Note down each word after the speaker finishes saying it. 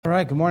All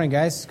right, good morning,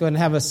 guys. Go ahead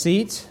and have a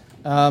seat.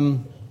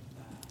 And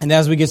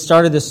as we get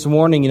started this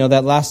morning,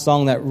 that last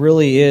song that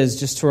really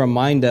is, just to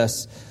remind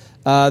us,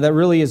 that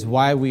really is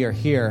why we are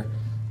here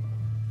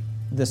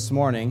this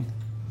morning,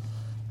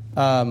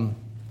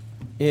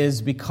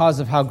 is because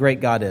of how great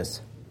God is.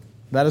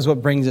 That is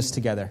what brings us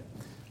together.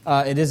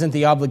 It isn't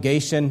the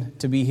obligation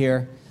to be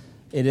here.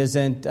 It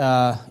isn't,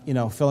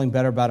 feeling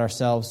better about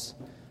ourselves,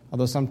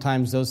 although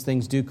sometimes those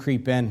things do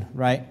creep in,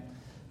 right?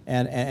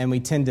 And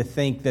we tend to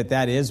think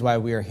that is why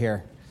we are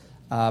here.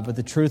 But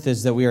the truth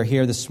is that we are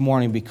here this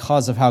morning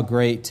because of how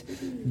great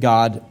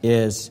God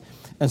is.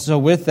 And so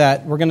with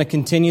that, we're going to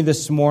continue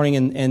this morning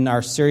in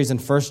our series in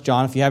 1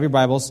 John. If you have your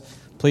Bibles,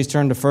 please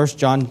turn to 1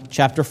 John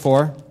chapter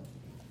 4.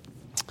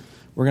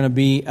 We're going to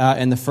be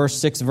in the first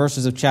 6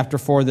 verses of chapter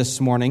 4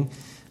 this morning.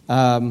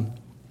 And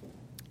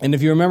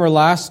if you remember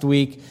last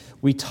week,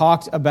 we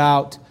talked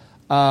about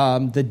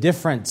the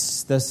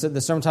difference. The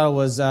sermon title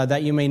was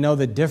that you may know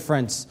the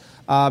difference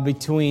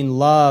between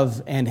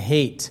love and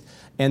hate,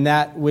 and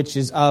that which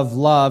is of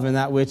love and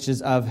that which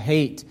is of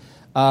hate.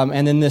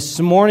 And then this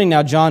morning,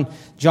 now John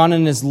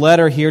in his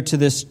letter here to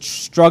this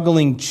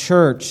struggling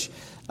church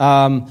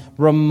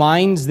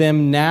reminds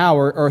them now,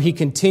 or he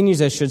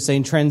continues, I should say,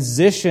 and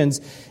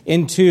transitions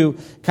into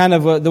kind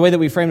of the way that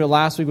we framed it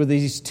last week with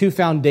these two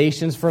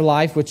foundations for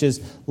life, which is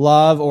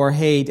love or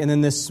hate. And then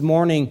this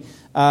morning,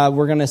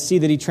 we're going to see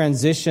that he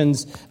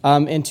transitions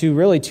into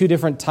really two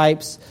different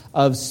types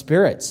of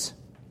spirits.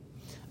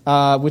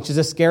 Which is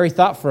a scary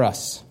thought for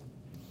us.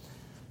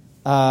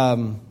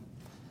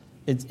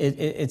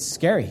 It's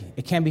scary.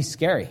 It can be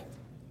scary.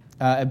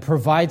 It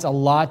provides a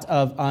lot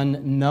of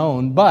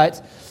unknown.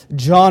 But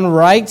John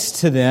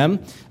writes to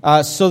them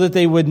so that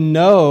they would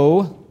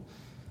know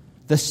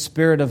the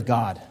Spirit of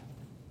God.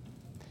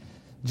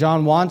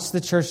 John wants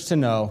the church to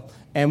know,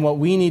 and what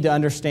we need to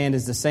understand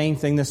is the same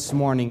thing this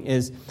morning,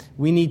 is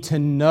we need to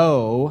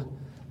know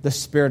the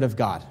Spirit of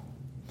God.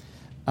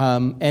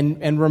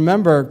 And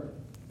remember,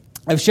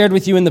 I've shared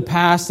with you in the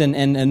past,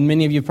 and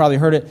many of you have probably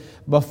heard it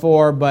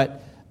before,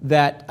 but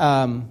that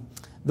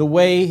the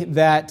way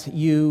that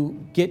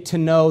you get to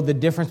know the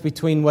difference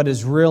between what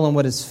is real and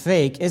what is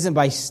fake isn't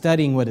by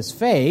studying what is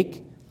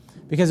fake,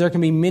 because there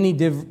can be many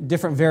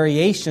different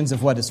variations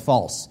of what is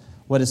false,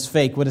 what is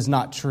fake, what is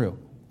not true.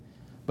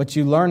 But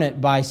you learn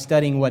it by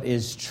studying what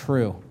is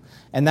true.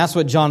 And that's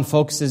what John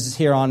focuses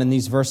here on in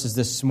these verses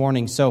this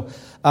morning. So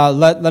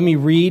let me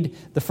read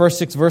the first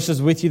 6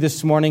 verses with you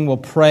this morning. We'll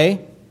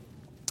pray.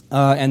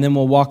 And then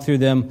we'll walk through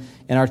them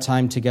in our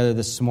time together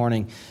this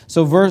morning.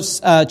 So verse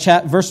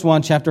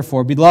 1, chapter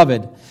 4,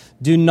 Beloved,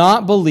 do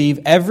not believe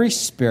every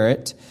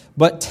spirit,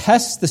 but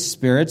test the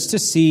spirits to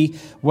see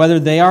whether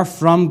they are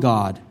from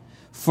God.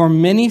 For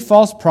many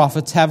false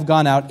prophets have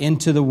gone out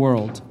into the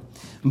world.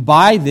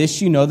 By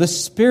this you know the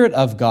Spirit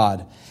of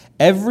God.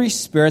 Every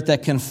spirit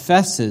that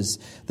confesses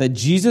that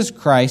Jesus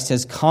Christ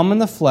has come in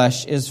the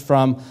flesh is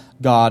from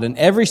God. And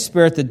every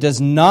spirit that does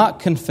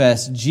not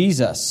confess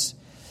Jesus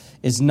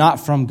is not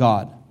from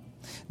God.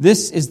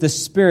 This is the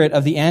spirit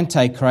of the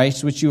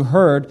Antichrist, which you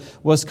heard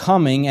was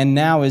coming and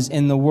now is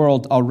in the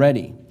world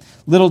already.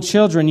 Little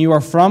children, you are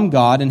from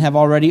God and have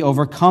already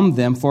overcome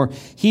them, for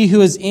he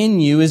who is in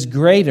you is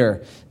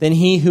greater than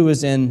he who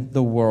is in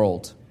the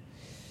world.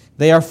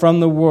 They are from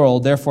the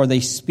world, therefore they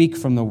speak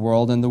from the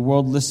world, and the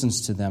world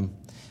listens to them.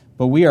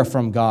 But we are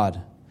from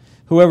God.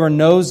 Whoever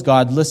knows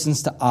God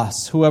listens to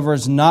us. Whoever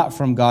is not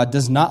from God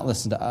does not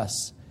listen to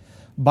us.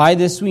 By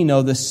this we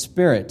know the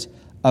spirit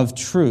of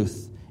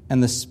truth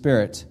and the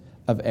spirit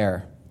of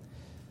error.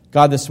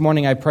 God, this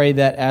morning I pray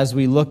that as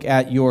we look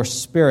at your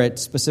Spirit,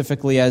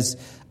 specifically as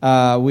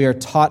we are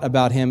taught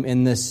about him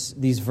in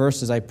these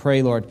verses, I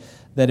pray, Lord,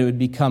 that it would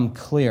become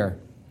clear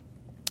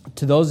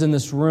to those in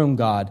this room,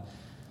 God,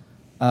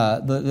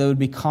 that it would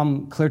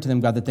become clear to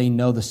them, God, that they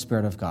know the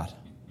Spirit of God.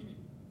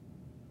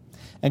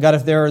 And God,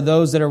 if there are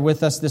those that are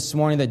with us this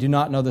morning that do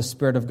not know the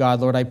Spirit of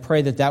God, Lord, I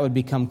pray that that would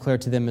become clear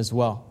to them as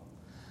well.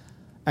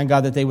 And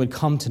God, that they would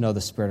come to know the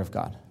Spirit of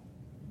God.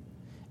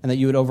 And that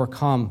you would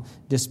overcome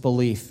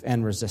disbelief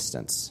and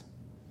resistance.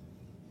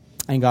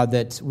 And God,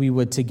 that we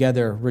would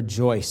together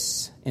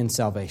rejoice in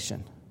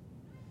salvation.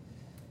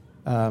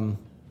 God,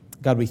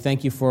 we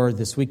thank you for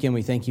this weekend.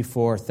 We thank you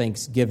for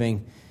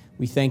Thanksgiving.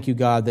 We thank you,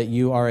 God, that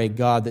you are a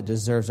God that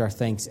deserves our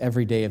thanks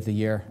every day of the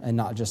year and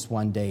not just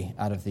one day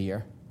out of the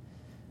year.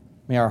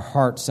 May our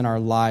hearts and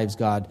our lives,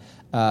 God,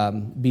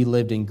 be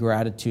lived in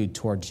gratitude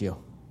towards you.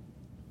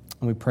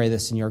 And we pray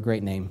this in your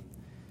great name.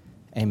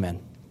 Amen.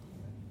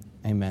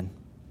 Amen.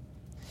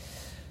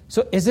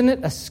 So isn't it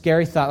a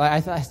scary thought?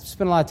 I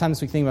spent a lot of time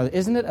this week thinking about it.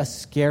 Isn't it a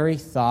scary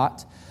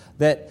thought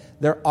that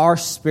there are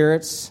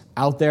spirits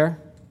out there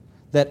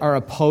that are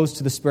opposed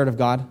to the Spirit of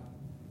God?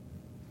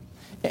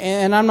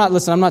 And I'm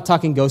not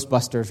talking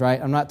Ghostbusters, right?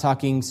 I'm not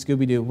talking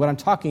Scooby-Doo. What I'm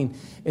talking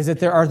is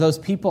that there are those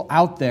people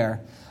out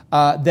there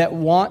that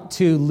want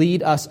to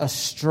lead us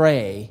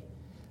astray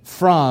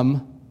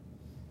from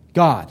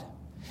God.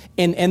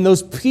 And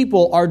those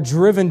people are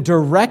driven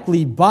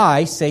directly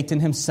by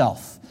Satan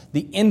himself,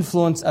 the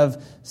influence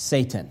of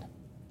Satan.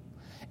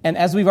 And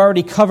as we've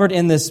already covered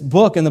in this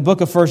book, in the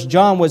book of 1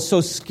 John, what's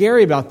so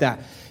scary about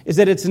that is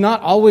that it's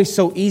not always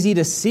so easy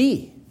to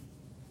see.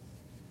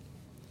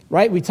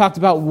 Right? We talked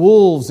about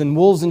wolves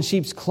in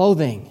sheep's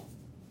clothing.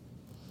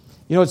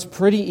 You know, it's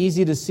pretty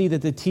easy to see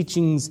that the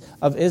teachings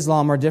of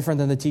Islam are different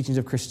than the teachings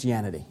of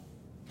Christianity.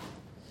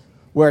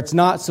 Where it's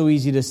not so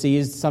easy to see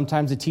is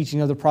sometimes the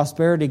teaching of the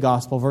prosperity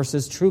gospel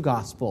versus true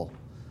gospel.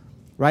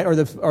 Right? Or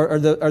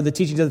the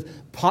teachings of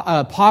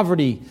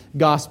poverty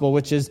gospel,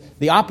 which is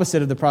the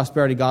opposite of the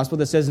prosperity gospel,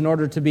 that says in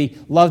order to be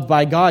loved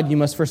by God, you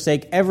must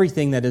forsake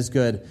everything that is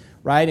good.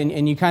 Right?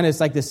 And you kind of, it's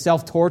like this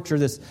self-torture,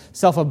 this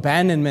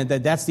self-abandonment,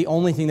 that's the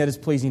only thing that is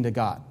pleasing to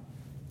God.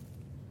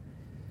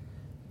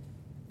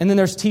 And then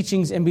there's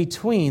teachings in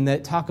between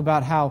that talk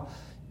about how,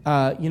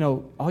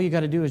 all you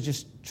got to do is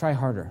just try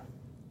harder.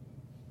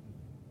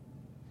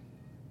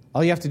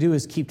 All you have to do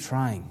is keep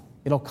trying.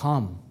 It'll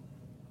come.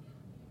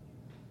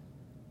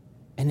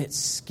 And it's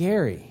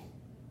scary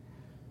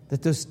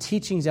that those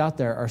teachings out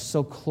there are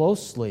so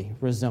closely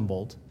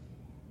resembled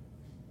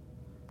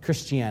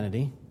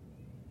Christianity.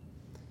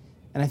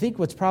 And I think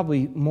what's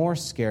probably more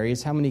scary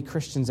is how many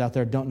Christians out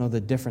there don't know the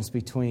difference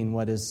between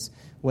what is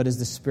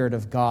the Spirit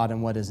of God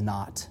and what is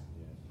not.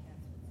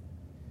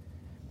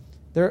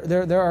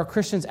 There are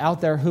Christians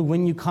out there who,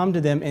 when you come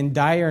to them in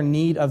dire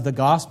need of the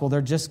gospel,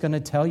 they're just going to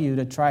tell you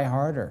to try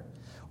harder.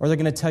 Or they're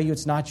going to tell you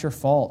it's not your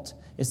fault.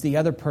 It's the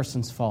other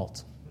person's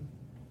fault.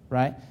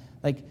 Right?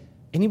 Like,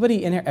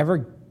 anybody in here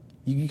ever,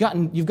 you've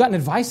gotten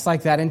advice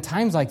like that in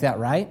times like that,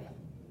 right?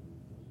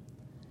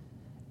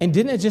 And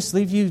didn't it just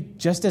leave you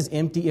just as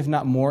empty, if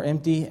not more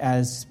empty,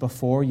 as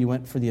before you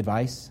went for the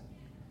advice?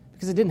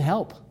 Because it didn't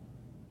help.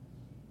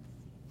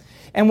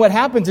 And what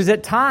happens is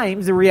at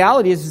times, the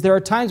reality is there are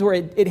times where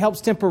it helps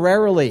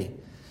temporarily.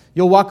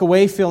 You'll walk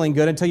away feeling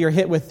good until you're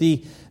hit with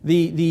the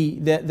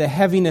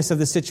heaviness of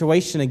the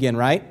situation again,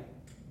 right?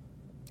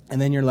 And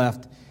then you're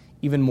left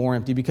even more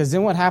empty. Because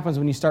then what happens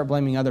when you start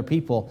blaming other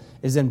people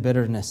is then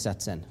bitterness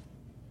sets in.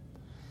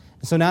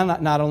 So now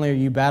not only are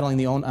you battling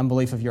the own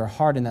unbelief of your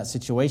heart in that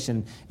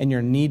situation and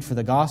your need for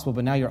the gospel,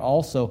 but now you're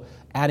also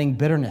adding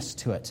bitterness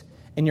to it.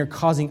 And you're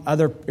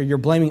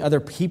blaming other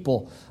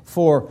people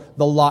for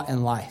the lot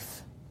in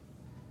life.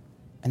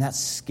 And that's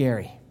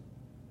scary.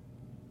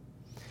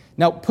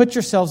 Now, put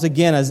yourselves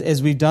again,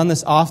 as we've done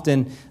this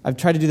often. I've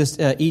tried to do this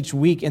each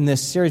week in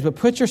this series, but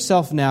put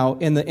yourself now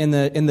in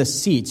the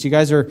seats. You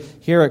guys are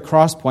here at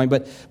Crosspoint,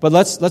 but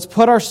let's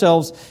put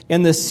ourselves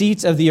in the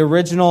seats of the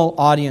original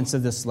audience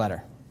of this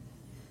letter.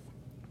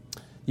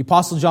 The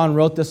Apostle John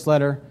wrote this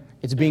letter.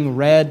 It's being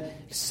read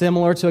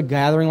similar to a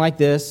gathering like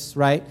this,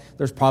 right?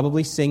 There's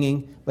probably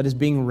singing, but it's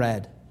being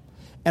read.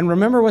 And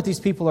remember what these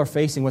people are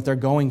facing, what they're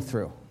going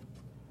through.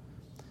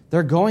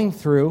 They're going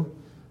through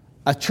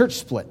a church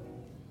split.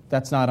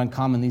 That's not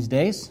uncommon these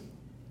days.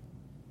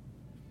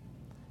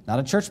 Not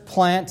a church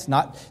plant,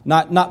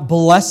 not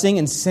blessing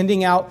and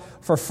sending out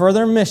for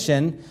further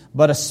mission,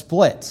 but a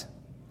split,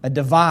 a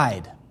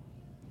divide.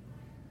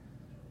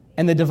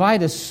 And the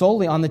divide is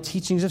solely on the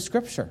teachings of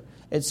Scripture.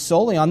 It's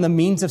solely on the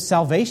means of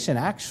salvation,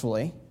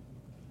 actually.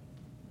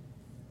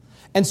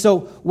 And so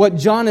what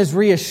John is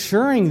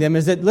reassuring them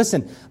is that,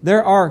 listen,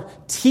 there are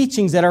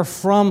teachings that are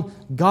from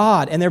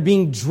God, and they're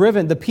being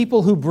driven. The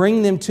people who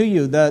bring them to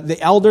you, the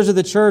elders of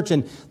the church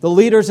and the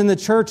leaders in the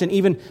church, and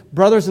even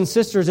brothers and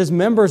sisters as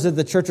members of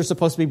the church are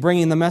supposed to be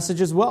bringing the message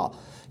as well.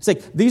 It's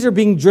like these are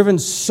being driven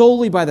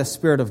solely by the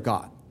Spirit of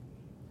God.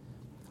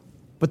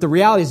 But the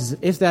reality is,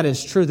 if that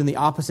is true, then the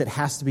opposite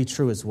has to be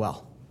true as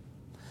well.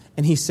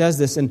 And he says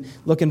this, and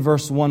look in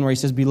verse 1 where he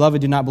says, "Beloved,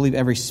 do not believe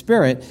every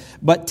spirit,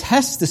 but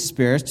test the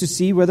spirits to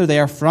see whether they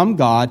are from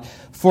God,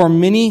 for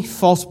many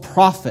false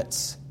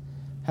prophets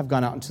have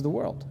gone out into the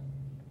world."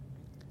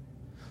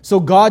 So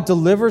God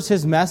delivers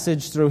His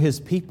message through His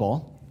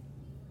people,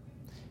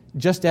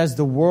 just as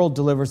the world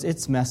delivers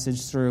its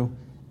message through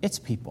its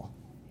people.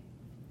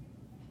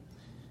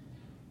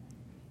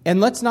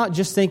 And let's not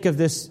just think of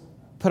this,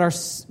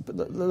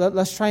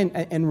 let's try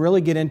and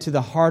really get into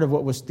the heart of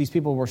what these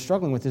people were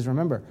struggling with. Is,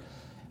 remember,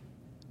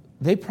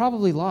 they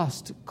probably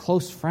lost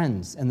close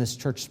friends in this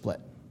church split.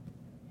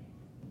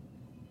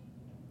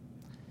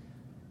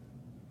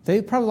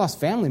 They probably lost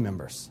family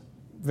members,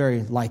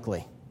 very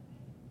likely.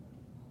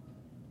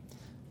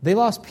 They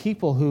lost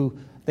people who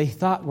they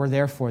thought were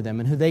there for them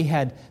and who they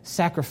had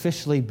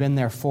sacrificially been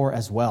there for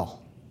as well.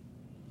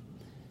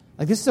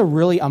 Like, this is a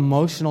really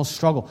emotional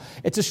struggle.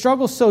 It's a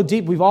struggle so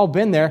deep, we've all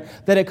been there,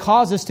 that it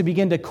causes us to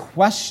begin to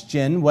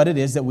question what it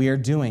is that we are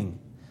doing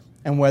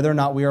and whether or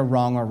not we are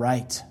wrong or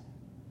right.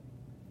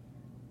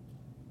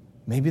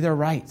 Maybe they're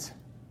right.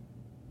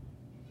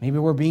 Maybe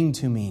we're being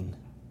too mean.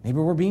 Maybe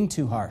we're being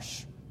too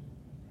harsh.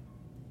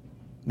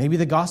 Maybe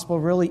the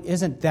gospel really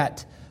isn't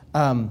that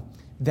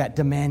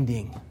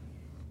demanding.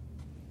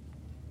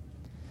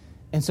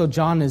 And so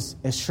John is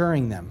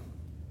assuring them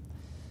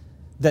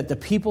that the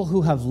people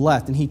who have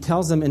left, and he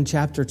tells them in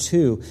chapter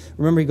 2,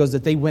 remember he goes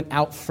that they went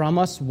out from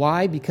us.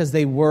 Why? Because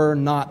they were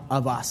not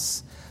of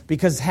us.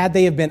 Because had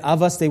they have been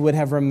of us, they would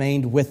have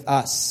remained with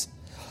us.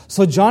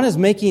 So John is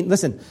making,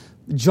 listen,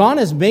 John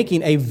is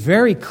making a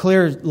very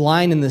clear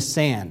line in the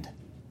sand.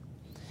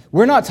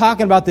 We're not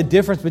talking about the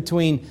difference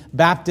between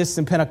Baptists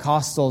and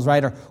Pentecostals,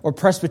 right? Or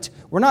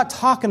Presbyterians. We're not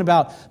talking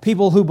about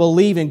people who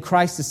believe in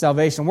Christ as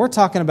salvation. We're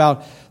talking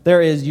about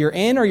you're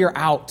in or you're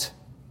out.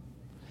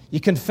 You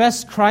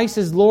confess Christ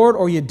as Lord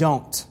or you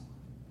don't.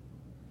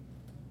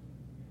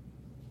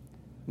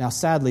 Now,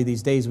 sadly,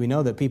 these days we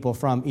know that people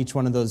from each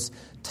one of those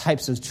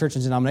types of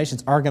churches and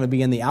denominations are going to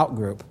be in the out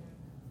group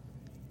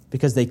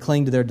because they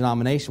cling to their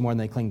denomination more than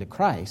they cling to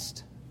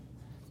Christ.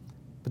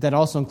 But that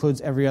also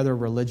includes every other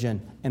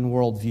religion and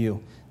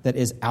worldview that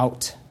is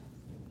out.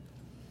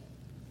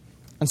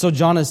 And so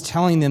John is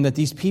telling them that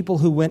these people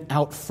who went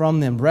out from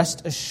them,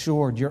 rest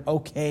assured, you're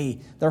okay.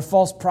 They're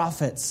false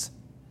prophets.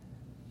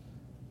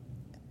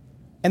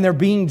 And they're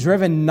being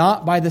driven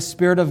not by the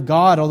Spirit of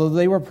God, although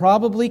they were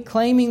probably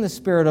claiming the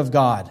Spirit of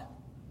God.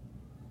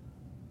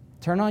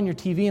 Turn on your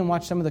TV and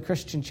watch some of the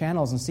Christian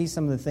channels and see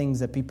some of the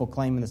things that people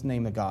claim in the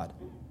name of God.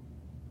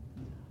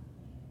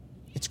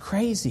 It's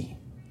crazy.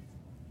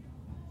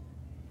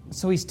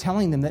 So he's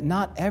telling them that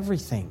not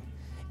everything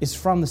is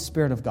from the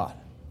Spirit of God.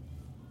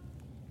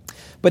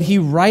 But he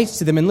writes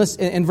to them, and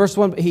listen, in verse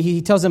 1,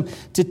 he tells them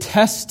to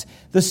test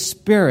the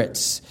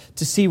spirits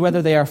to see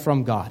whether they are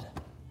from God.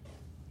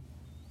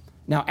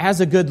 Now, as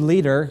a good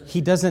leader,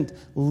 he doesn't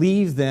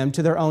leave them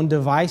to their own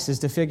devices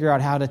to figure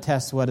out how to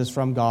test what is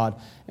from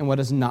God and what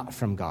is not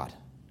from God.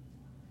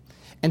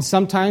 And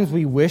sometimes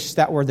we wish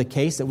that were the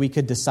case, that we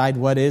could decide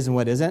what is and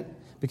what isn't,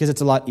 because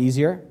it's a lot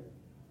easier.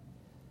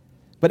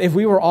 But if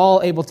we were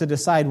all able to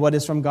decide what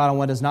is from God and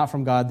what is not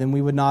from God, then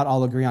we would not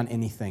all agree on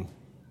anything.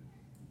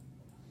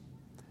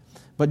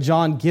 But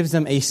John gives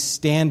them a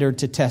standard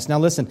to test. Now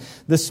listen,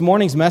 this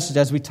morning's message,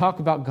 as we talk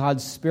about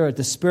God's Spirit,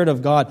 the Spirit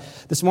of God,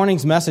 this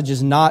morning's message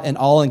is not an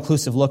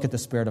all-inclusive look at the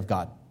Spirit of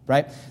God,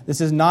 right?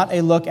 This is not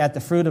a look at the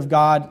fruit of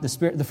God, the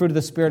fruit of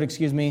the Spirit,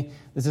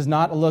 This is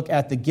not a look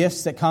at the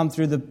gifts that come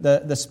through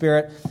the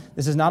Spirit.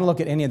 This is not a look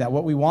at any of that.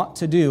 What we want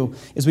to do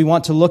is we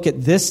want to look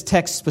at this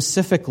text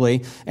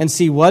specifically and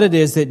see what it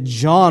is that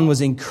John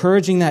was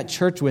encouraging that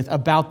church with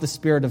about the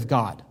Spirit of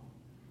God.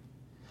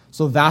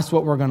 So that's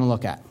what we're going to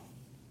look at.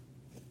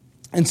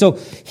 And so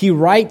he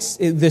writes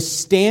the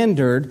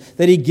standard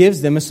that he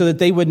gives them so that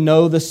they would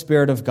know the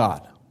Spirit of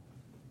God.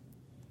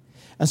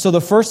 And so the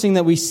first thing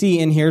that we see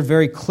in here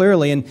very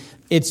clearly, and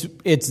it's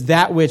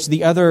that which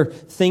the other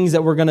things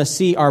that we're going to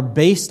see are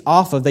based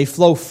off of, they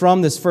flow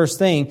from this first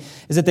thing,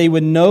 is that they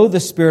would know the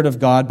Spirit of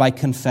God by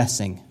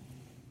confessing.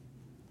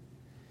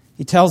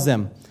 He tells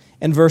them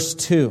in verse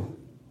 2,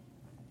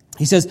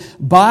 he says,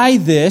 by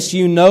this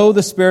you know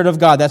the Spirit of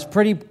God. That's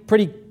pretty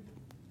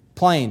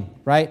plain,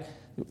 right?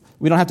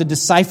 We don't have to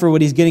decipher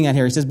what he's getting at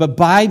here. He says, but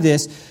by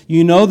this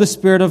you know the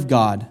Spirit of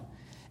God.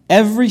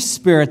 Every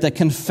spirit that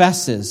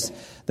confesses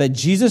that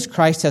Jesus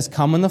Christ has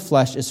come in the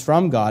flesh is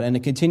from God. And it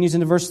continues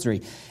into verse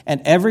 3.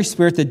 And every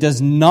spirit that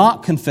does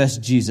not confess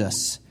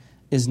Jesus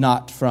is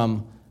not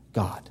from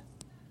God.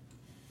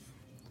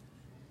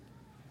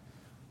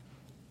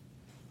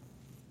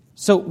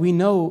 So we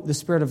know the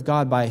Spirit of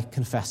God by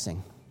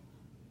confessing.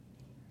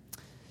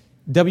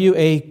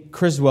 W.A.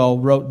 Criswell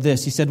wrote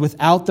this. He said,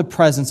 without the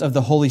presence of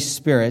the Holy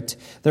Spirit,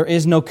 there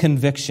is no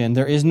conviction,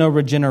 there is no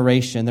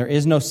regeneration, there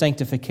is no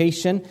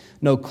sanctification,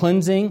 no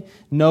cleansing,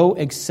 no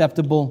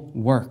acceptable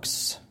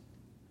works.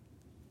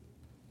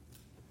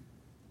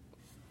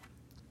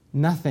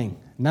 Nothing,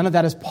 none of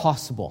that is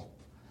possible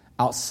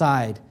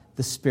outside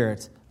the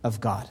Spirit of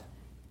God.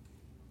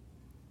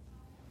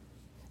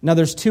 Now,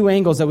 there's two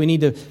angles that we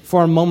need to,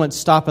 for a moment,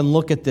 stop and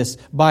look at this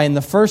by. And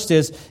the first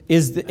is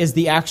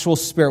the actual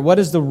Spirit. What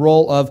is the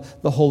role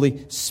of the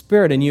Holy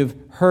Spirit? And you've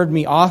heard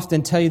me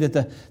often tell you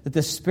that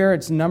the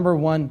Spirit's number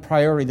one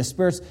priority, the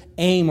Spirit's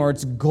aim or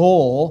its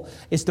goal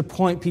is to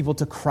point people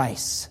to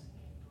Christ.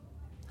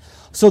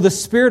 So the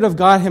Spirit of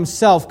God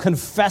Himself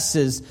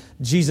confesses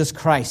Jesus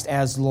Christ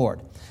as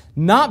Lord.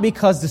 Not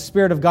because the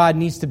Spirit of God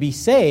needs to be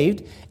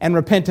saved and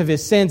repent of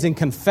his sins and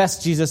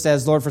confess Jesus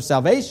as Lord for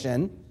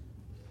salvation.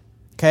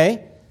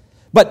 Okay?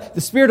 But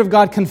the Spirit of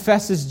God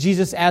confesses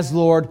Jesus as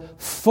Lord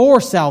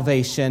for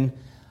salvation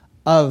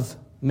of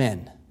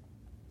men.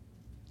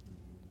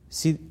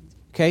 See,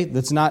 okay,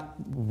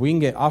 we can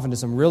get off into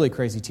some really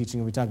crazy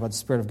teaching when we talk about the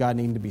Spirit of God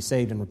needing to be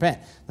saved and repent.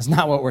 That's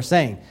not what we're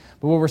saying.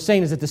 But what we're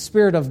saying is that the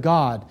Spirit of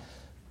God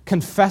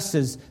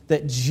confesses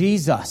that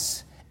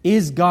Jesus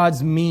is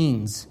God's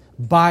means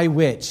by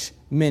which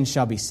men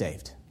shall be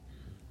saved.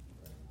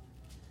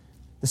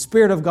 The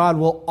Spirit of God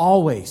will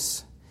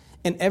always,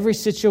 in every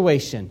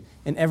situation,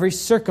 in every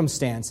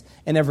circumstance,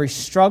 in every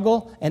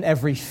struggle, in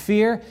every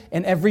fear,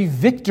 in every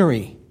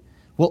victory,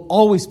 will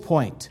always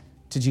point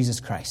to Jesus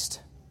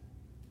Christ.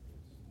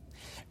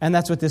 And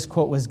that's what this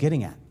quote was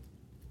getting at.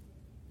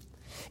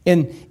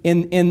 In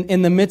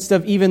the midst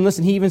of even,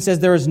 listen, he even says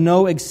there is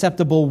no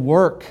acceptable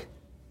work.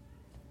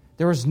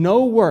 There is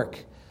no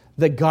work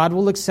that God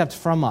will accept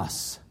from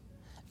us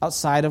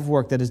outside of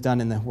work that is done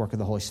in the work of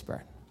the Holy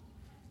Spirit.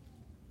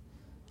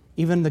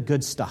 Even the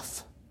good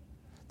stuff.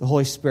 The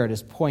Holy Spirit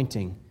is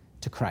pointing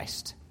to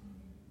Christ.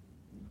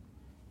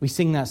 We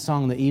sing that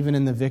song that even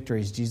in the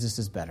victories, Jesus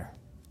is better.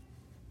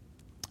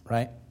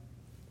 Right?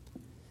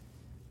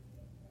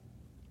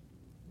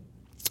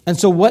 And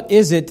so what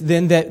is it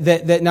then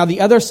that now the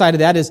other side of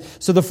that is,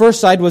 so the first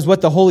side was what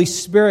the Holy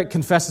Spirit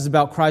confesses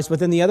about Christ, but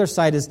then the other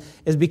side is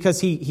because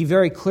he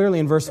very clearly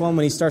in verse 1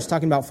 when he starts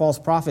talking about false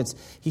prophets,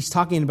 he's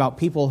talking about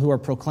people who are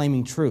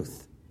proclaiming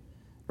truth.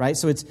 Right?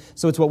 So it's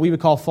what we would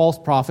call false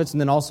prophets, and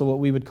then also what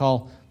we would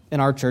call in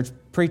our church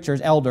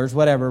preachers, elders,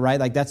 whatever, right?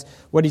 Like that's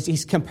what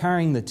he's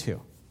comparing the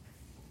two.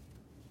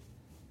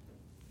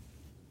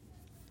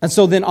 And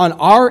so then on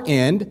our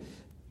end,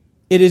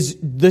 it is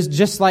this,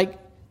 just like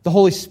the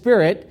Holy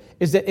Spirit,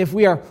 is that if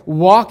we are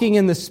walking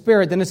in the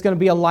Spirit, then it's going to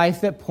be a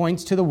life that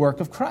points to the work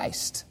of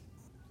Christ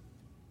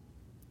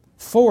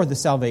for the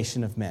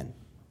salvation of men,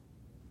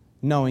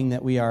 knowing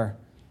that we are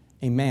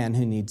a man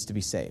who needs to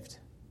be saved.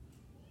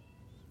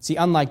 See,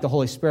 unlike the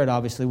Holy Spirit,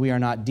 obviously, we are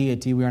not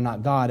deity, we are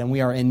not God, and we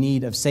are in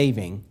need of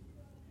saving.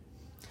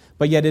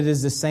 But yet it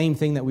is the same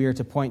thing that we are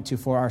to point to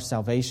for our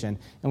salvation,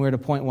 and we are to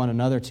point one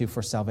another to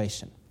for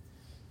salvation.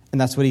 And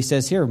that's what he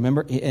says here,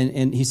 remember?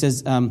 And he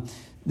says,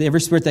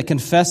 every spirit that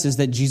confesses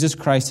that Jesus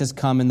Christ has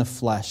come in the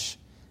flesh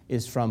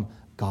is from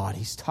God.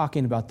 He's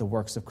talking about the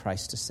works of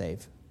Christ to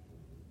save.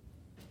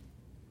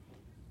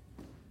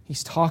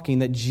 He's talking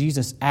that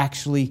Jesus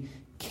actually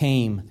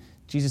came.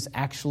 Jesus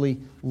actually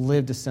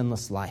lived a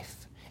sinless life.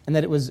 And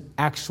that it was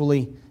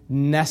actually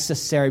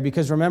necessary.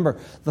 Because remember,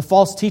 the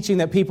false teaching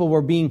that people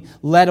were being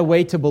led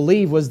away to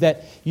believe was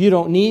that you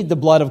don't need the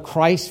blood of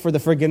Christ for the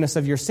forgiveness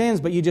of your sins,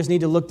 but you just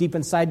need to look deep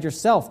inside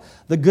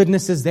yourself. The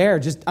goodness is there.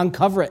 Just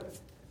uncover it.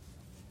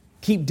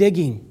 Keep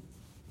digging.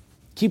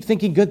 Keep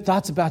thinking good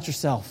thoughts about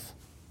yourself.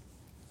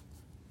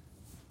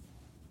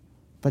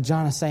 But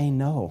John is saying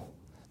no.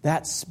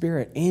 That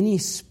spirit, any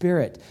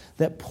spirit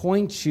that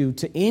points you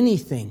to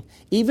anything,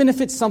 even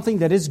if it's something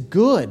that is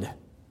good,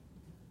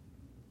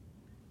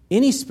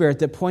 any spirit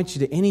that points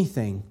you to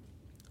anything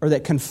or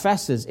that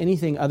confesses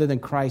anything other than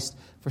Christ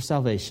for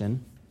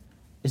salvation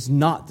is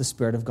not the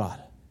Spirit of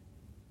God.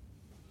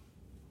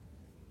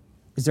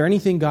 Is there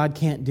anything God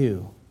can't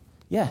do?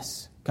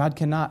 Yes, God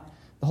cannot.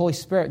 The Holy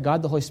Spirit,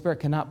 God the Holy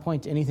Spirit cannot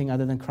point to anything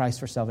other than Christ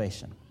for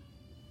salvation.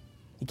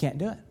 He can't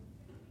do it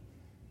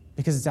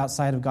because it's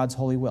outside of God's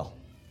holy will.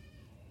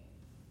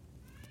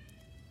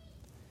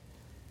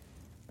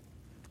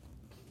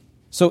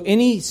 So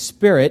any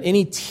spirit,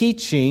 any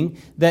teaching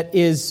that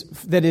is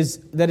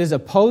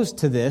opposed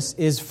to this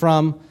is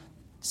from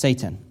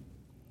Satan.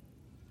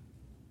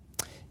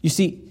 You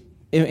see,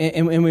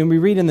 and when we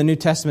read in the New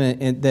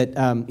Testament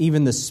that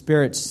even the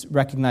spirits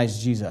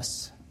recognize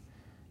Jesus.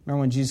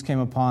 Remember when Jesus came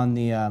upon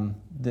the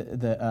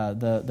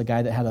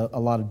guy that had a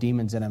lot of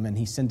demons in him, and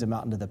he sent him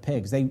out into the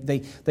pigs.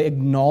 They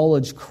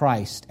acknowledge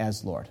Christ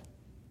as Lord.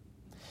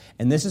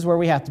 And this is where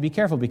we have to be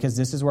careful, because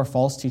this is where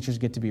false teachers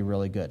get to be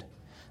really good.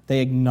 They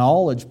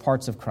acknowledge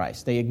parts of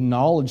Christ. They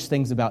acknowledge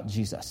things about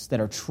Jesus that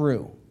are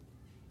true.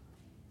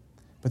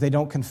 But they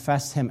don't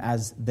confess Him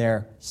as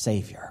their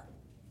Savior.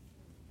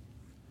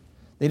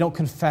 They don't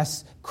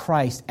confess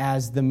Christ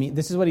as the...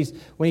 This is what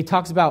when he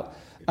talks about...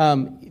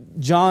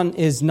 John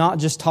is not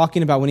just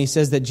talking about, when he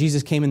says that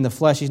Jesus came in the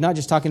flesh, he's not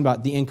just talking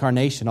about the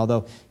incarnation,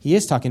 although he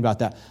is talking about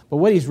that. But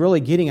what he's really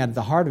getting at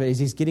the heart of it is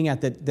he's getting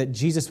at that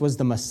Jesus was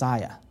the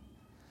Messiah.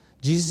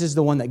 Jesus is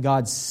the one that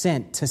God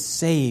sent to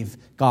save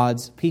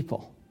God's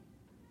people.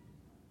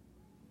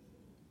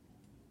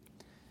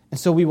 And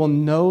so we will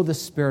know the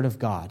Spirit of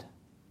God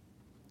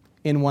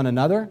in one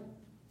another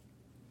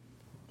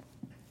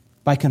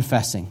by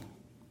confessing.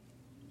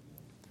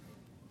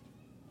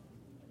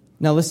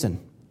 Now listen,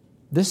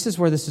 this is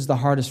where this is the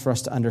hardest for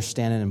us to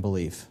understand and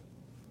believe.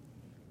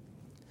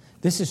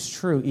 This is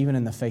true even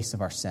in the face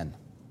of our sin.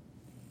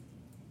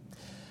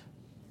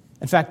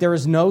 In fact, there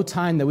is no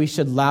time that we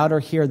should louder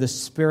hear the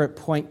Spirit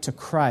point to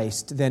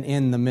Christ than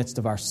in the midst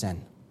of our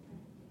sin.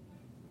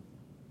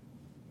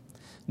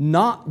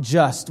 Not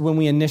just when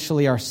we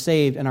initially are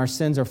saved and our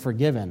sins are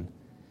forgiven,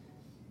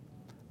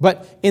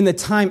 but in the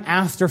time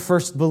after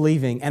first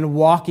believing and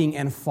walking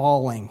and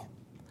falling.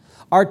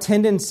 Our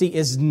tendency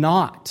is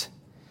not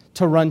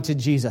to run to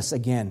Jesus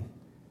again,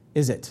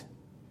 is it?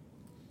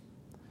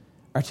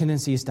 Our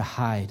tendency is to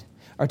hide.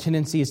 Our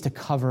tendency is to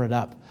cover it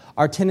up.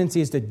 Our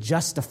tendency is to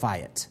justify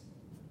it.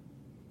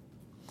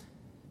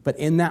 But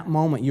in that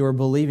moment, you are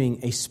believing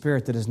a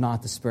spirit that is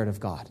not the Spirit of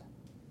God.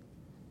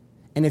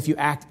 And if you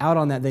act out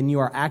on that, then you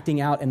are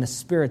acting out in a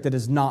spirit that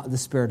is not the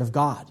Spirit of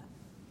God.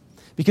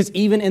 Because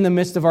even in the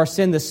midst of our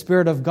sin, the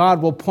Spirit of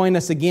God will point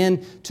us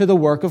again to the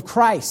work of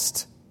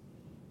Christ.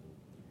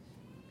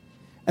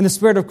 And the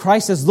Spirit of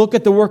Christ says, look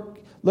at the work.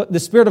 The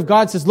Spirit of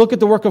God says, look at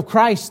the work of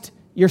Christ.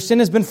 Your sin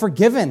has been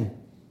forgiven.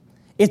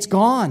 It's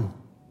gone.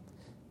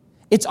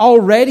 It's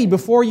already,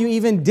 before you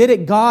even did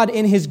it, God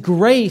in His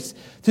grace,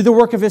 through the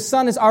work of His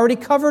Son, has already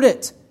covered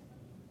it.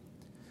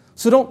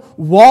 So don't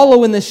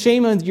wallow in the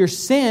shame of your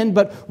sin,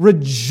 but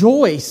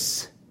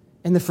rejoice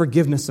in the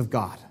forgiveness of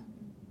God.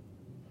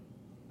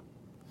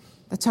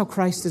 That's how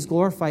Christ is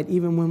glorified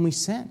even when we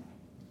sin.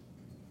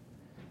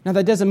 Now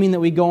that doesn't mean that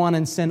we go on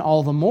and sin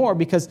all the more,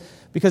 because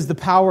Because the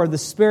power of the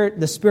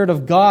Spirit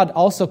of God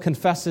also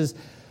confesses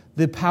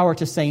the power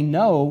to say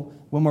no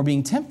when we're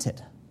being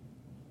tempted.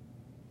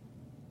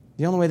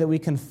 The only way that we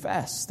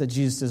confess that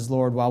Jesus is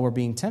Lord while we're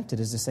being tempted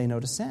is to say no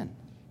to sin.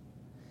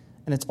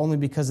 And it's only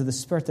because of the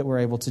Spirit that we're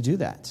able to do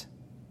that.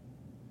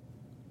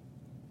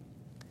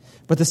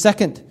 But the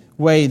second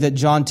way that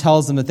John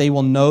tells them that they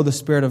will know the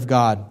Spirit of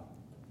God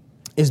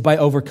is by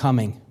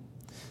overcoming.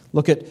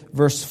 Look at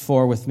verse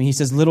 4 with me. He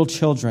says, "Little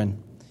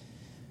children,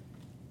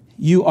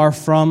 you are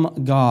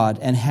from God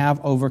and have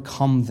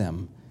overcome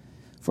them.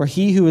 For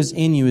he who is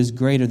in you is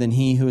greater than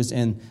he who is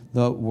in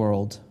the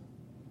world."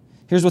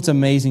 Here's what's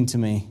amazing to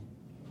me.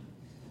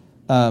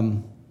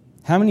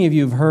 How many of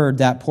you have heard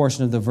that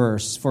portion of the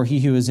verse, "For he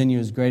who is in you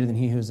is greater than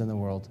he who is in the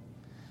world"?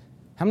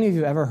 How many of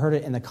you have ever heard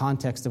it in the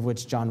context of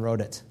which John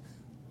wrote it?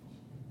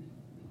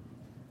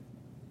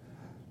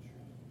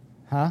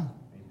 Huh?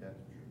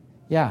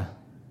 Yeah.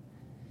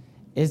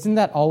 Isn't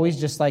that always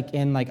just like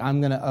I'm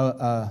going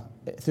to,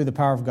 through the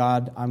power of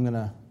God, I'm going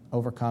to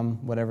overcome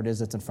whatever it is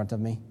that's in front of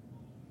me?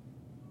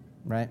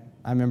 Right?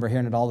 I remember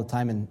hearing it all the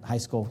time in high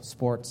school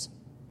sports.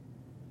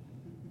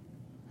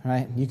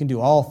 Right? You can do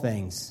all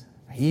things.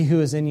 He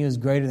who is in you is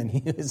greater than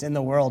he who is in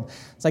the world.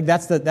 It's like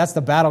that's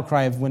the battle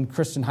cry of when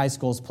Christian high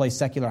schools play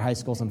secular high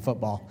schools in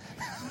football.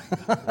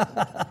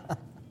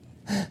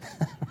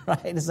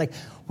 Right? It's like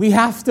we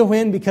have to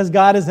win because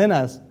God is in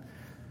us.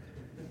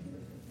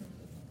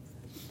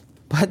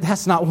 But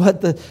that's not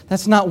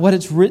what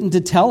it's written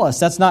to tell us.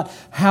 That's not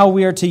how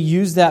we are to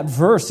use that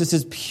verse. This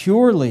is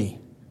purely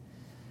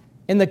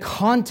in the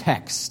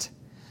context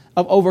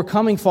of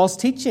overcoming false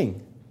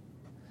teaching.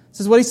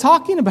 This is what he's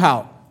talking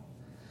about.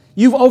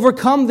 You've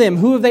overcome them.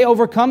 Who have they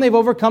overcome? They've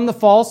overcome the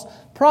false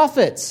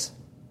prophets.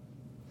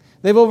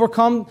 They've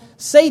overcome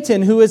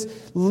Satan, who is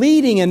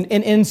leading and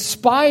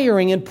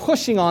inspiring and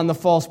pushing on the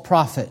false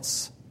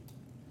prophets.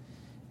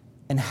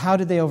 And how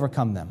did they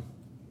overcome them?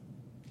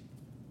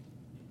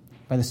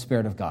 By the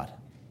Spirit of God.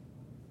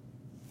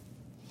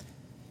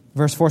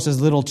 Verse 4 says,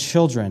 "Little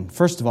children."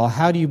 First of all,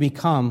 how do you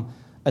become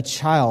a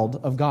child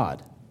of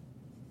God?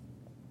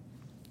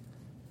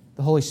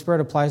 The Holy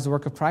Spirit applies the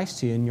work of Christ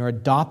to you, and you're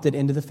adopted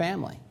into the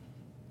family.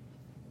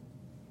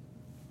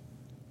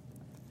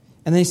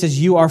 And then he says,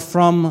 "You are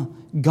from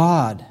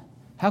God."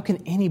 How can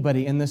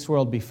anybody in this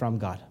world be from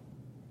God?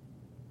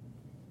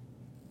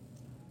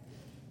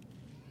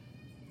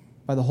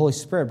 By the Holy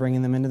Spirit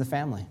bringing them into the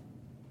family.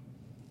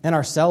 And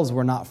ourselves,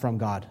 we're not from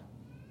God.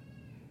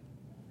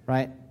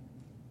 Right?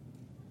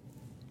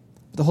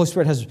 The Holy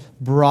Spirit has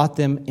brought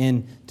them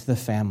into the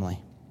family.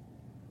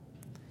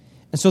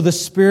 And so the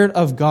Spirit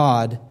of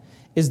God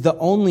is the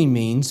only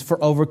means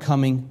for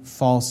overcoming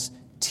false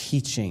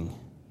teaching.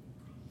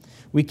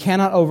 We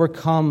cannot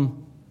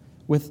overcome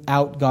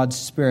without God's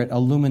Spirit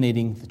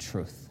illuminating the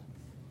truth.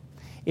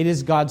 It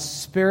is God's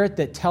Spirit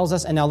that tells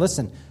us, and now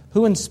listen,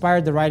 who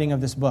inspired the writing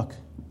of this book?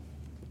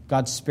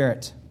 God's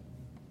Spirit.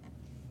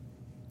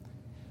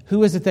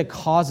 Who is it that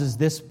causes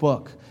this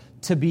book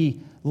to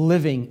be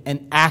living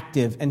and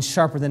active and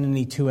sharper than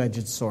any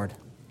two-edged sword?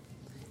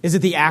 Is it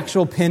the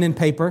actual pen and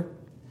paper?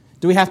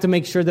 Do we have to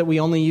make sure that we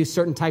only use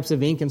certain types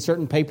of ink and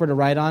certain paper to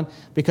write on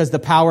because the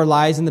power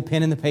lies in the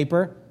pen and the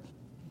paper?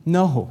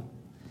 No.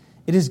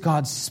 It is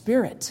God's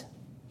Spirit.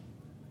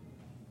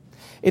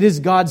 It is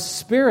God's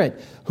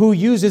Spirit who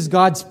uses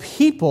God's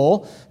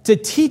people to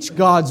teach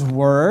God's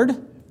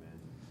Word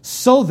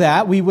so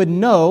that we would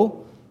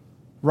know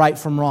right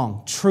from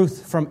wrong,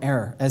 truth from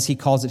error, as he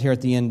calls it here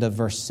at the end of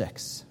verse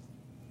 6.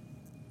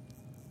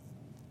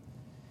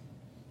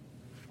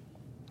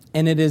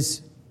 And it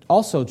is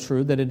also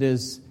true that it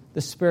is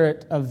the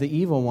spirit of the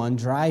evil one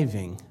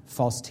driving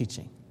false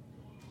teaching.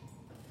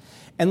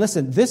 And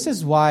listen, this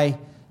is why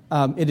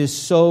it is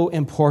so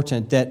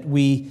important that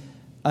we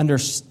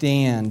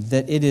understand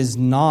that it is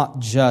not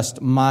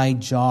just my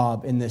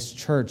job in this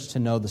church to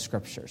know the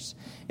Scriptures.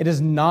 It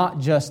is not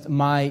just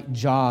my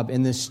job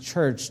in this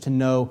church to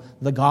know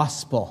the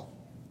gospel.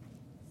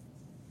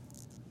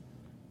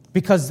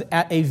 Because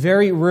at a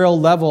very real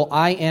level,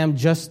 I am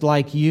just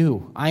like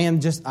you.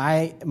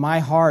 My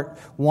heart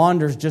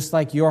wanders just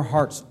like your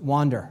hearts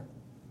wander.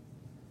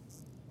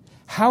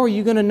 How are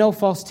you going to know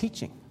false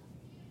teaching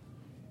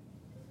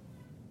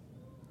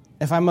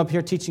if I'm up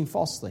here teaching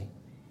falsely?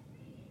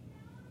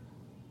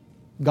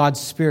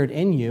 God's Spirit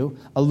in you,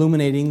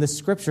 illuminating the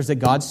Scriptures that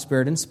God's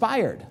Spirit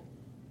inspired.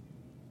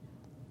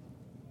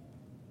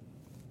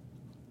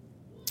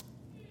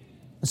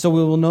 So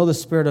we will know the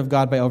Spirit of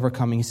God by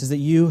overcoming. He says that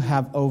you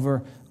have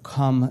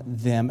overcome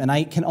them. And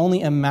I can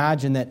only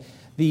imagine that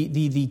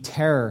the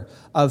terror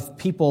of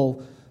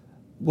people,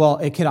 well,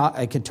 it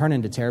could turn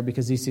into terror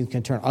because these things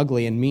can turn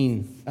ugly and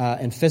mean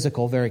and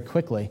physical very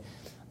quickly,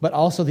 but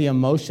also the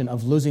emotion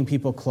of losing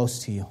people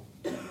close to you.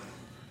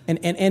 And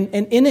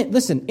in it,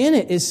 listen, in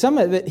it is some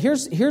of it.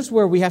 Here's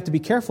where we have to be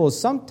careful. Is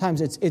sometimes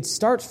it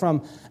starts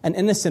from an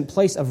innocent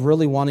place of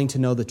really wanting to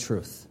know the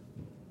truth.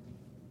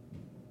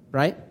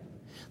 Right?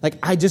 Like,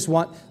 I just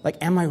want,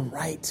 am I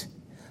right?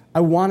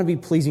 I want to be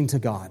pleasing to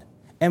God.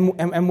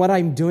 And what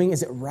I'm doing,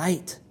 is it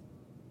right?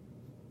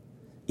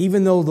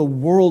 Even though the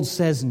world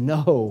says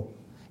no,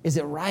 is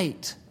it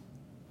right?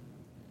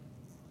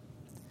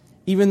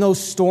 Even though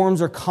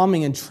storms are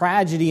coming and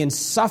tragedy and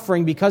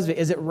suffering because of it,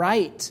 is it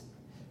right?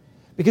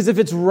 Because if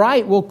it's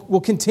right, we'll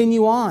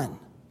continue on.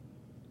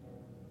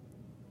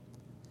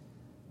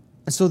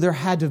 And so there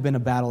had to have been a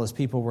battle as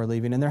people were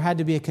leaving, and there had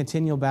to be a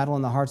continual battle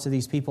in the hearts of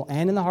these people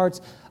and in the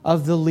hearts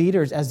of the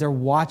leaders as they're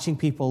watching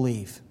people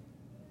leave.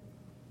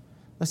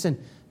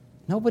 Listen,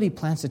 nobody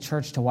plants a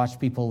church to watch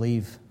people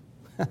leave.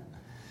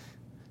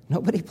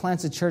 Nobody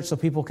plants a church so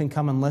people can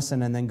come and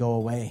listen and then go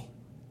away.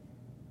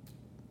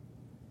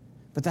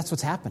 But that's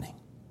what's happening.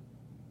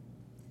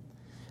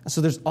 So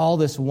there's all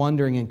this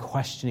wondering and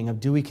questioning of,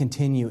 do we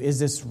continue? Is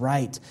this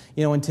right?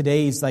 You know, in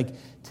today's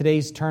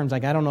terms, I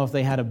don't know if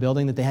they had a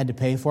building that they had to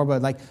pay for,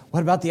 but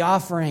what about the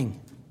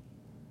offering?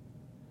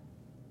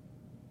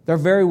 There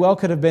very well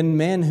could have been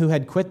men who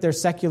had quit their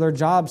secular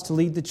jobs to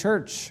lead the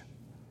church.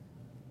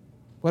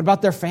 What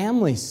about their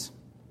families?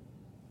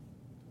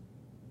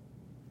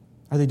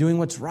 Are they doing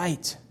what's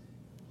right?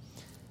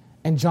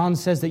 And John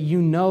says that you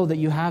know that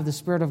you have the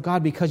Spirit of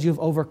God because you've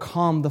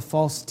overcome the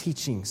false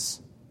teachings.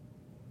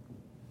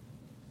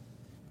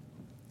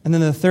 And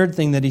then the third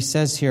thing that he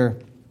says here,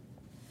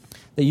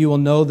 that you will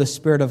know the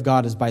Spirit of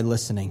God is by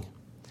listening.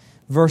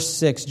 Verse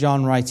 6,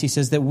 John writes, he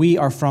says that we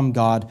are from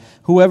God.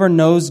 Whoever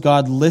knows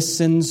God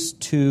listens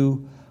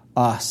to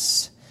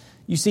us.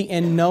 You see,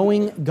 in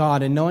knowing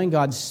God and knowing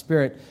God's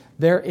Spirit,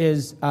 there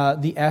is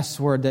the S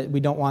word that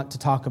we don't want to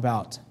talk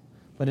about,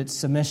 but it's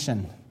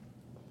submission.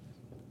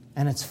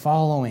 And it's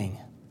following.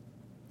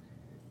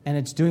 And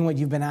it's doing what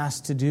you've been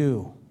asked to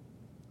do.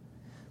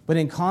 But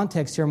in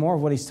context here, more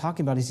of what he's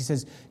talking about is he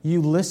says,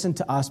 you listen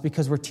to us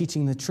because we're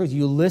teaching the truth.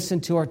 You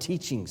listen to our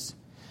teachings.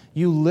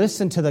 You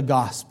listen to the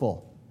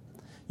gospel.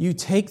 You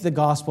take the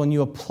gospel and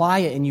you apply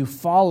it and you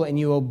follow it and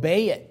you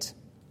obey it.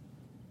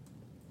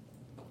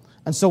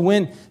 And so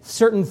when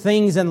certain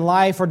things in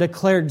life are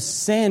declared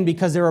sin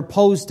because they're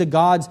opposed to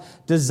God's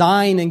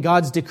design and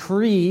God's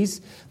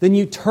decrees, then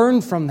you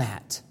turn from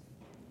that.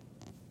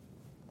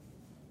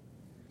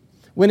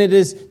 When it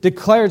is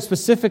declared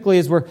specifically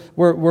as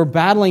we're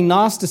battling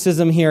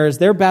Gnosticism here, as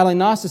they're battling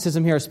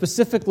Gnosticism here,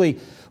 specifically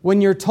when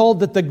you're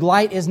told that the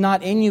light is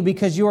not in you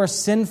because you are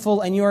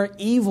sinful and you are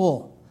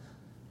evil.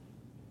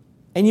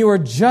 And you are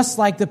just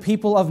like the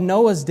people of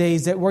Noah's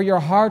days, that where your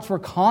hearts were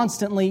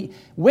constantly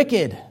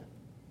wicked.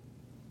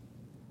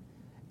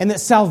 And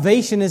that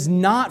salvation is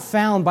not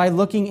found by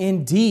looking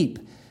in deep,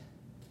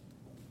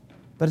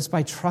 but it's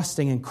by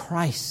trusting in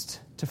Christ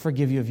to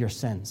forgive you of your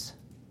sins.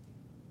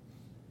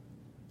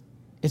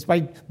 It's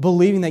by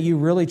believing that you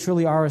really,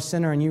 truly are a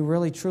sinner and you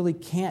really, truly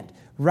can't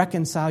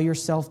reconcile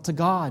yourself to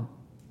God.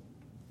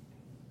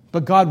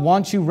 But God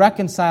wants you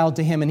reconciled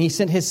to Him, and He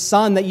sent His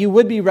Son that you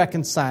would be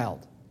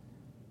reconciled.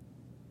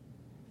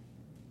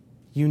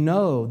 You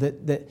know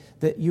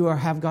that you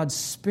have God's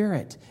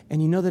Spirit,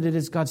 and you know that it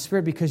is God's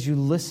Spirit because you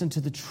listen to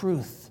the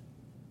truth.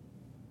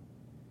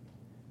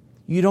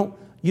 You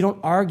don't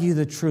argue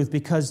the truth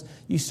because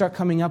you start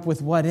coming up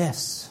with what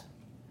ifs.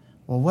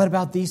 Well, what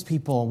about these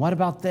people? What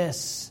about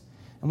this?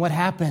 And what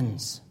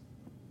happens?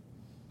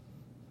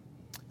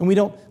 And we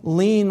don't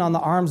lean on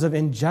the arms of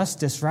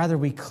injustice. Rather,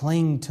 we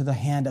cling to the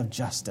hand of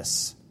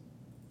justice.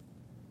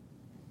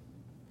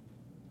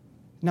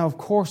 Now, of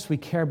course, we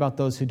care about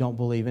those who don't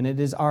believe. And it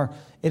is our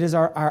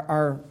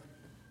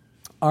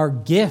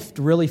gift,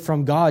 really,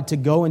 from God to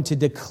go and to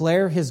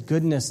declare His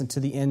goodness unto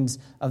the ends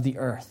of the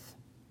earth.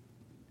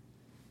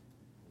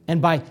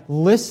 And by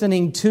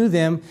listening to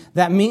them,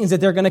 that means that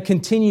they're going to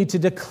continue to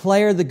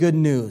declare the good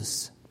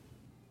news.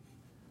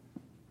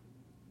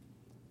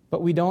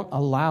 But we don't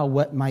allow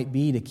what might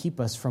be to keep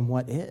us from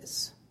what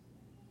is.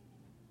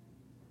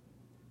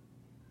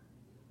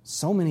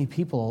 So many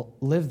people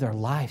live their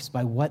lives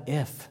by what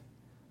if,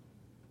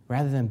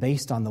 rather than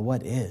based on the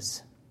what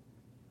is.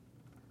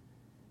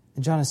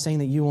 And John is saying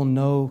that you will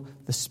know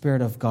the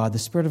Spirit of God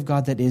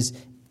that is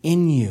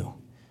in you.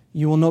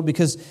 You will know,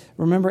 because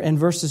remember in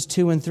verses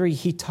 2 and 3,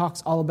 he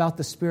talks all about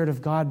the Spirit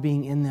of God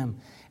being in them.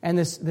 And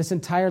this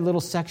entire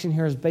little section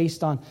here is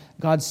based on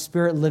God's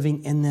Spirit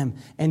living in them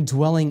and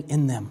dwelling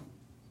in them.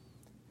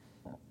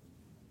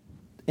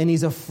 And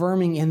He's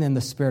affirming in them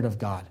the Spirit of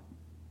God.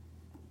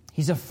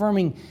 He's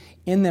affirming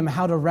in them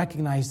how to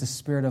recognize the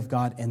Spirit of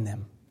God in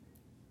them.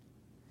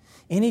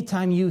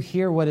 Anytime you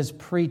hear what is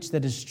preached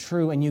that is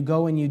true and you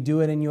go and you do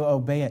it and you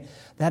obey it,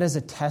 that is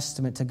a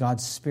testament to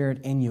God's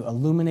Spirit in you,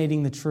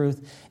 illuminating the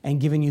truth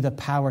and giving you the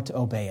power to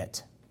obey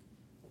it.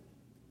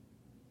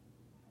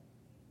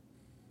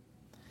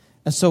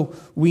 And so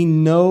we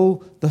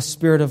know the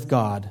Spirit of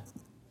God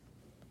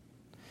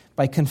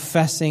by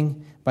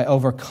confessing, by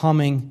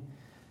overcoming,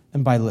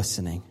 and by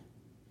listening.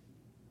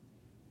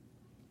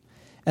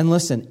 And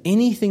listen,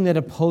 anything that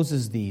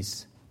opposes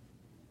these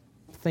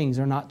things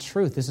are not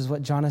truth. This is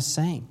what John is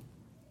saying.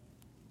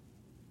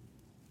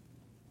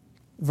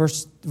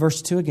 Verse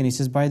 2 again, he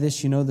says, by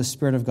this you know the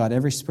Spirit of God.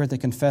 Every spirit that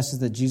confesses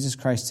that Jesus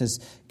Christ has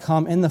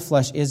come in the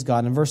flesh is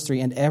God. And verse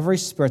 3, and every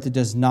spirit that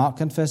does not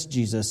confess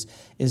Jesus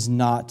is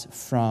not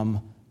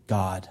from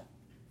God.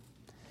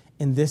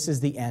 And this is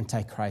the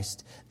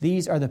Antichrist.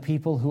 These are the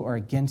people who are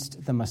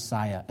against the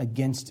Messiah,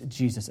 against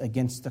Jesus,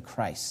 against the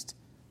Christ.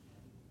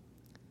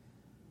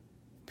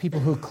 People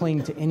who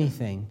cling to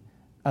anything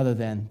other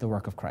than the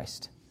work of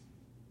Christ.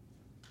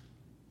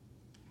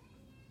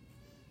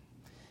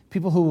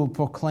 People who will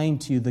proclaim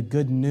to you the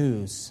good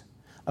news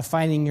of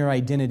finding your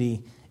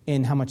identity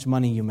in how much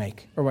money you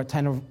make, or what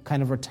kind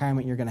of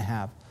retirement you're going to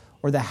have,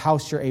 or the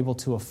house you're able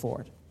to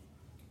afford,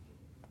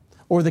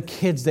 or the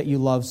kids that you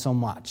love so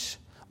much,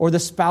 or the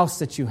spouse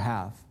that you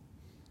have.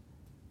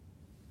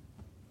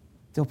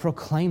 They'll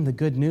proclaim the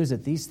good news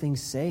that these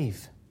things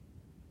save.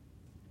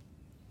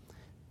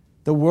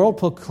 The world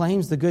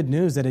proclaims the good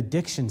news that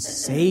addiction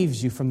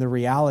saves you from the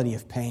reality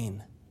of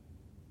pain.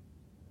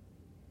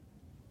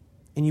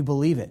 And you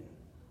believe it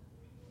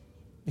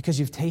because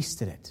you've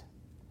tasted it.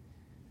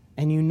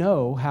 And you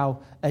know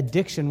how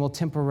addiction will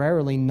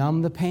temporarily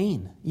numb the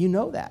pain. You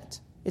know that.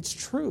 It's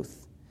truth.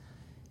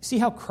 See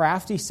how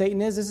crafty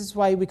Satan is? This is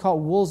why we call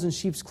it wolves in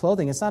sheep's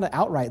clothing. It's not an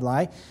outright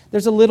lie.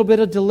 There's a little bit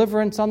of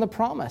deliverance on the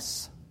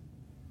promise.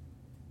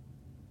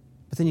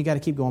 But then you got to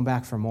keep going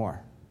back for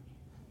more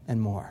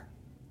and more.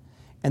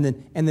 And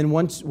then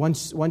once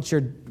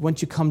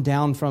you come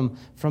down from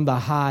the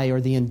high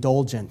or the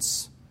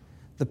indulgence,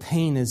 the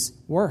pain is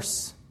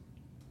worse.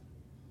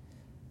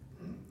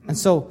 And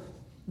so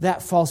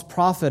that false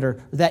prophet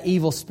or that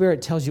evil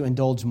spirit tells you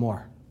indulge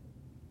more.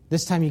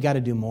 This time you got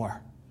to do more.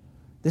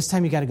 This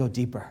time you got to go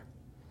deeper.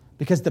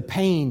 Because the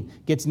pain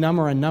gets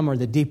number and number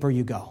the deeper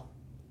you go.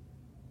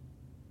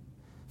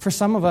 For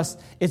some of us,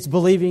 it's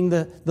believing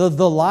the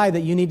lie that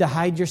you need to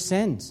hide your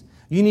sins.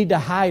 You need to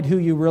hide who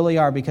you really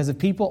are, because if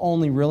people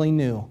only really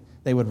knew,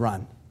 they would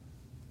run.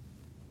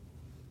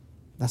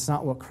 That's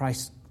not what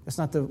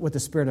what the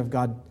Spirit of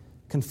God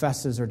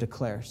confesses or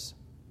declares.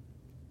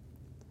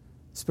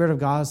 The Spirit of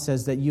God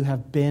says that you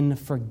have been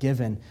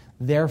forgiven.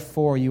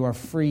 Therefore, you are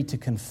free to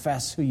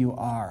confess who you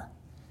are.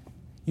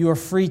 You are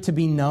free to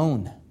be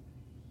known.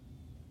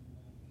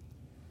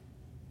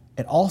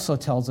 It also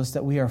tells us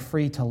that we are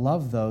free to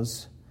love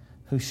those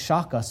who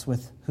shock us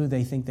with who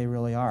they think they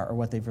really are or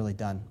what they've really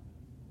done.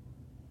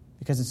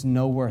 Because it's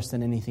no worse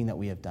than anything that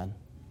we have done.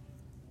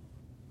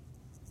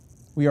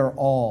 We are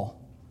all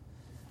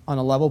on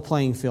a level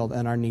playing field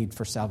in our need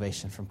for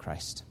salvation from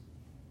Christ.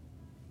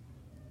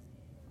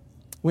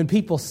 When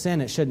people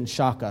sin, it shouldn't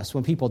shock us.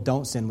 When people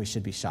don't sin, we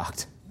should be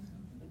shocked.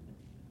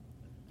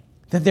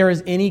 That there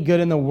is any good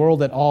in the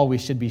world at all, we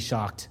should be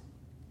shocked.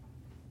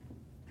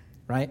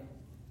 Right?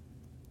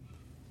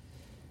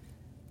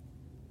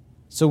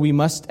 So we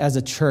must, as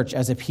a church,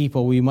 as a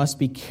people, we must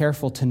be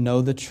careful to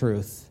know the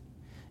truth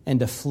and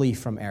to flee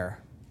from error.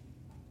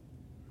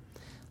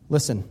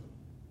 Listen.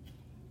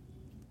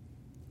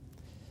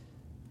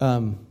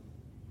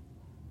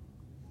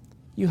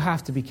 You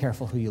have to be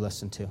careful who you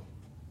listen to.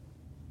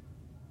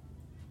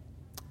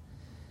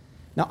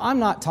 Now, I'm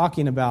not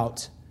talking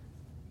about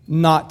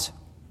not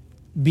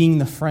being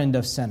the friend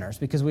of sinners,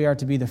 because we are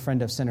to be the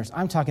friend of sinners.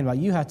 I'm talking about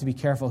you have to be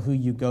careful who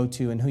you go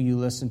to and who you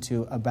listen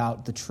to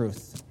about the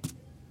truth.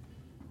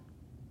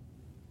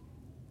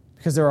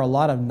 Because there are a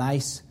lot of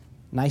nice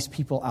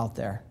people out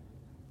there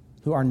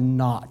who are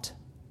not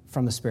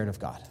from the Spirit of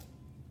God.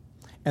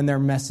 And their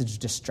message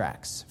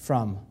distracts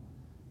from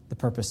the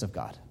purpose of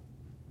God.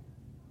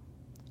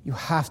 You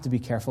have to be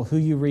careful who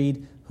you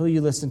read, who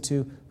you listen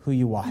to, who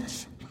you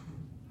watch.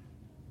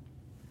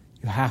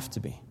 You have to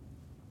be.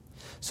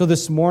 So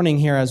this morning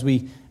here, as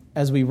we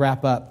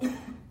wrap up,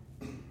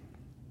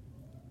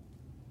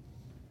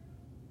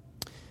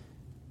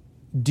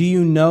 do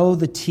you know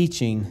the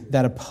teaching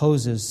that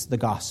opposes the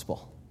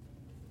gospel?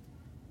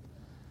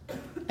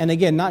 And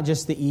again, not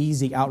just the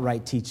easy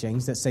outright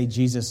teachings that say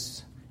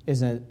Jesus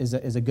is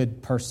a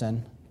good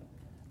person,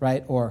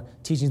 right? Or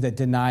teachings that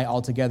deny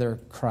altogether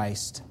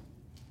Christ,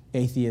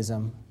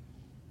 atheism.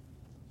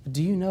 But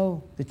do you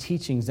know the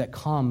teachings that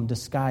come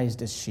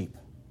disguised as sheep?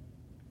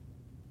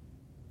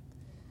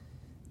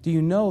 Do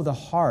you know the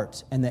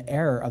heart and the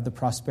error of the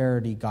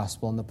prosperity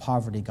gospel and the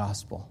poverty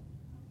gospel?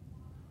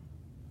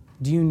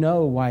 Do you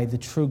know why the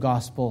true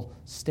gospel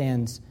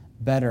stands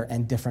better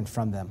and different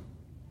from them?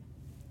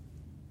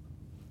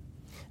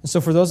 And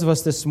so for those of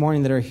us this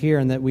morning that are here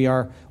and that we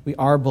are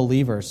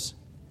believers,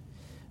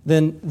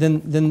 then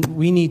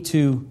we need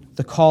to,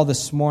 the call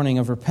this morning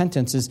of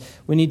repentance is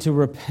we need to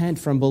repent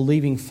from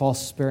believing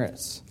false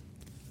spirits.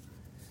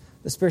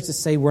 The spirits that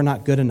say we're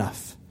not good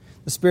enough.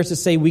 The spirits that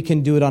say we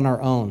can do it on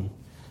our own.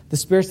 The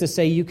spirits that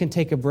say you can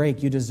take a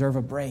break, you deserve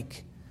a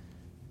break.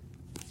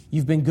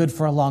 You've been good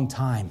for a long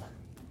time.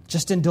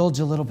 Just indulge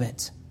a little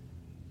bit.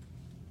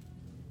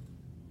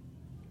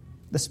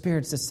 The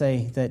spirits that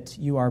say that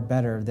you are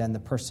better than the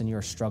person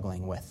you're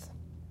struggling with.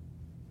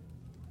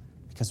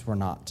 Because we're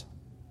not.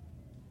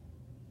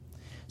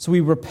 So we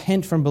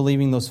repent from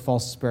believing those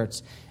false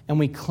spirits and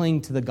we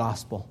cling to the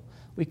gospel.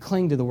 We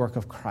cling to the work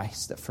of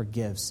Christ that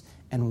forgives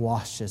and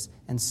washes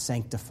and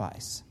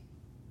sanctifies.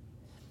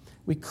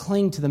 We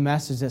cling to the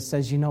message that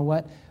says, you know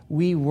what?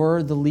 We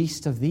were the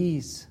least of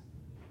these.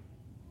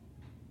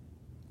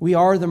 We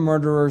are the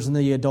murderers and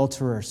the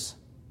adulterers.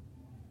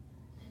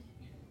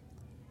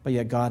 But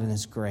yet God in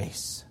His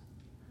grace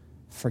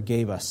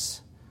forgave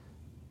us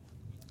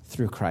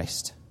through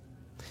Christ.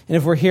 And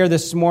if we're here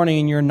this morning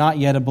and you're not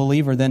yet a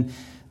believer, then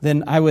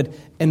I would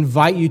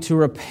invite you to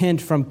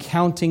repent from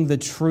counting the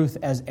truth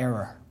as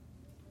error,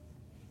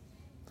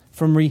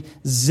 from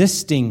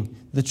resisting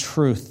the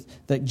truth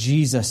that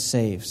Jesus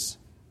saves.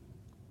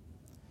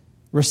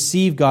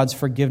 Receive God's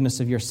forgiveness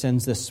of your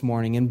sins this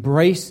morning.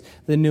 Embrace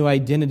the new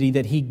identity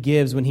that He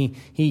gives when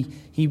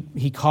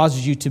He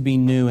causes you to be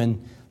new,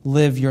 and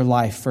live your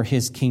life for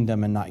His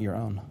kingdom and not your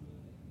own.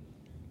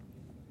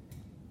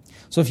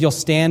 So if you'll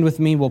stand with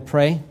me, we'll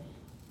pray.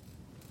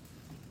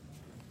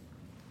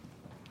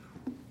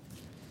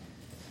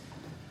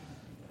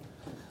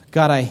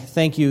 God, I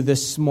thank You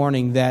this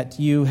morning that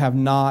You have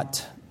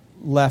not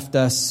left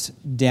us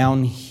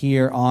down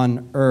here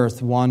on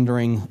earth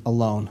wandering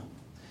alone.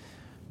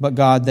 But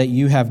God, that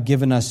You have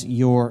given us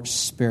Your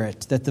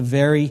Spirit, that the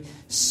very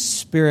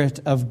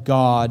Spirit of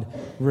God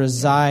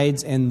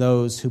resides in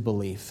those who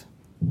believe.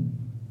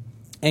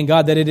 And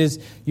God, that it is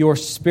Your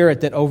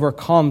Spirit that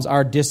overcomes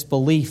our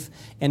disbelief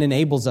and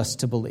enables us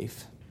to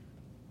believe.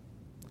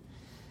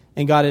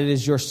 And God, it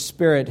is Your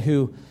Spirit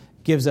who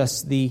gives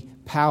us the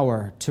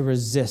power to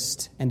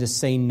resist and to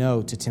say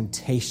no to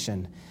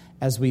temptation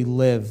as we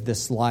live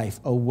this life,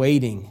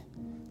 awaiting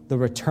the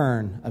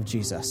return of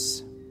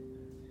Jesus.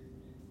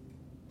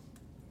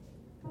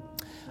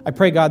 I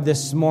pray, God,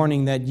 this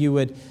morning that You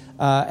would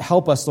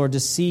help us, Lord, to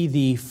see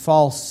the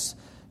false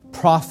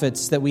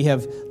prophets that we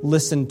have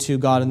listened to,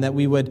 God, and that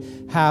we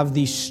would have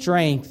the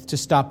strength to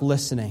stop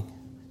listening,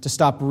 to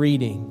stop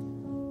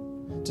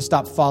reading, to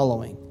stop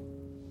following.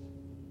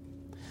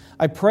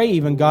 I pray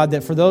even, God,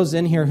 that for those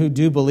in here who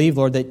do believe,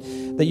 Lord,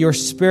 that Your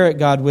Spirit,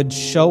 God, would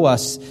show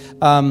us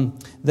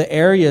the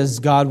areas,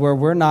 God, where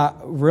we're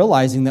not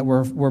realizing that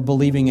we're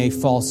believing a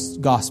false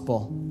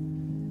gospel.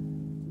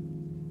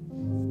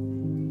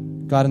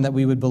 God, and that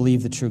we would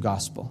believe the true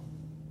gospel.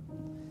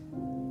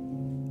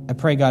 I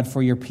pray, God,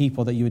 for Your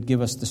people, that You would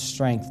give us the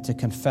strength to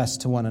confess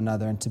to one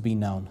another and to be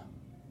known.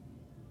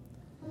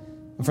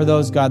 And for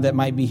those, God, that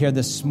might be here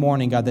this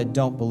morning, God, that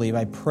don't believe,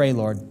 I pray,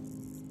 Lord,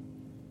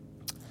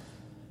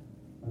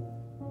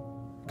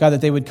 God,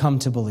 that they would come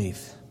to believe.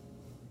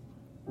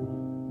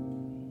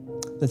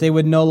 That they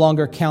would no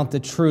longer count the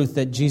truth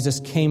that Jesus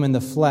came in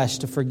the flesh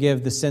to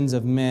forgive the sins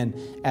of men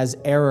as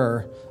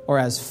error or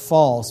as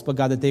false, but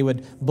God, that they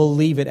would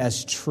believe it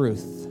as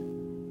truth.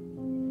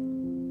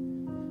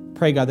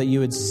 Pray, God, that You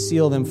would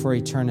seal them for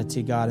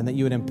eternity, God, and that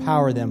You would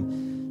empower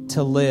them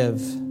to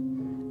live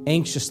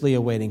anxiously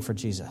awaiting for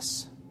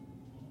Jesus.